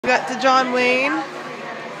We got to John Wayne.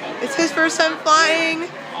 It's his first time flying.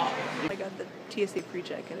 I got the TSA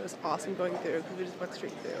pre-check and it was awesome going through because we just went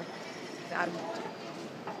straight through. Adam,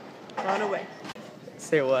 run away.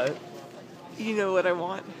 Say what? You know what I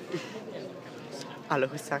want.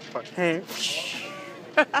 Hey.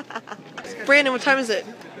 Brandon, what time is it?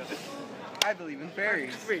 I believe in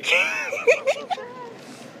fairies.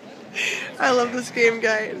 I love this game,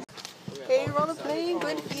 guys. Hey, we're on the plane,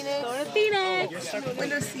 going to Phoenix. Going to Phoenix.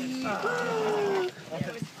 Window seat. Woo.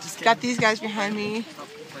 Got these guys behind me.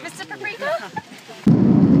 Mr. Paprika?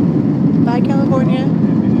 Bye, California.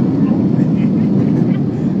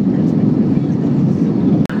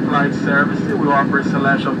 Flight services, we offer a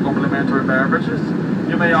selection of complimentary beverages.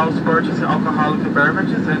 You may also purchase alcoholic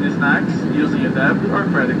beverages and snacks using a debit or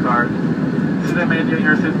credit card. See the menu in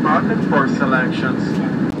your seat pocket for selections.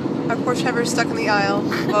 Our poor Trevor's stuck in the aisle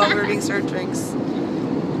while we were being served drinks.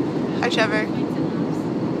 Hi, Trevor.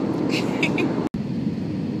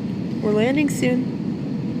 We're landing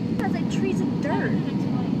soon. That's like trees and dirt.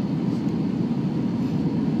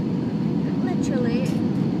 Literally.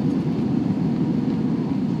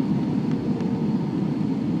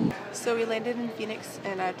 So we landed in Phoenix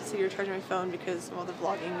and I have to sit here charging my phone because of all the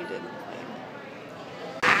vlogging we did in the plane.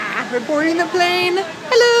 We're boarding the plane.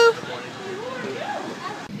 Hello!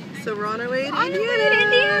 So we're on our way to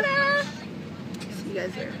Indiana. See you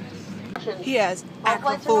guys there. He has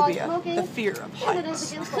acrophobia, the fear of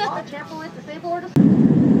heights. I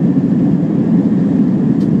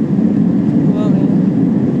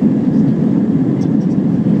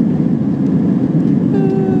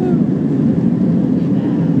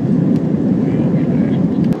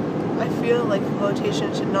feel like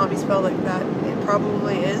flotation should not be spelled like that. It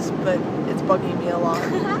probably is, but it's bugging me a lot.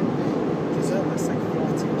 That looks like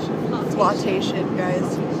flotation. Flotation,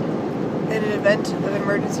 guys. In an event of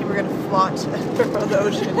emergency, we're gonna float around the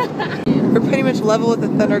ocean. We're pretty much level with the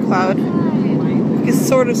thundercloud. You can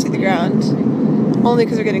sort of see the ground, only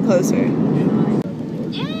because we're getting closer. Yay,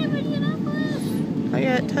 we're in Indianapolis! Oh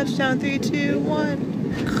yeah, touchdown, 3, 2,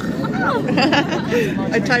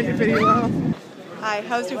 1. I timed it pretty well. Hi,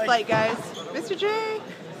 how's your flight, guys? Mr. J?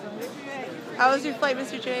 How was your flight,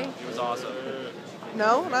 Mr. J? It was awesome.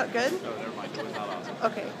 No? Not good? No, never mind. It was not awesome.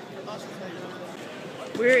 Okay.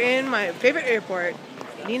 We're in my favorite airport,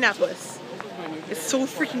 Indianapolis. It's so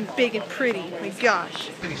freaking big and pretty. My gosh.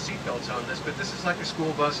 Any seatbelts on this, but this is like a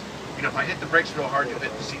school bus. You know, if I hit the brakes real hard, you'll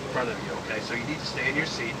hit the seat in front of you, okay? So you need to stay in your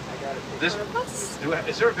seat. This, is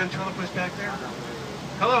there a ventriloquist back there?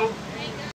 Hello?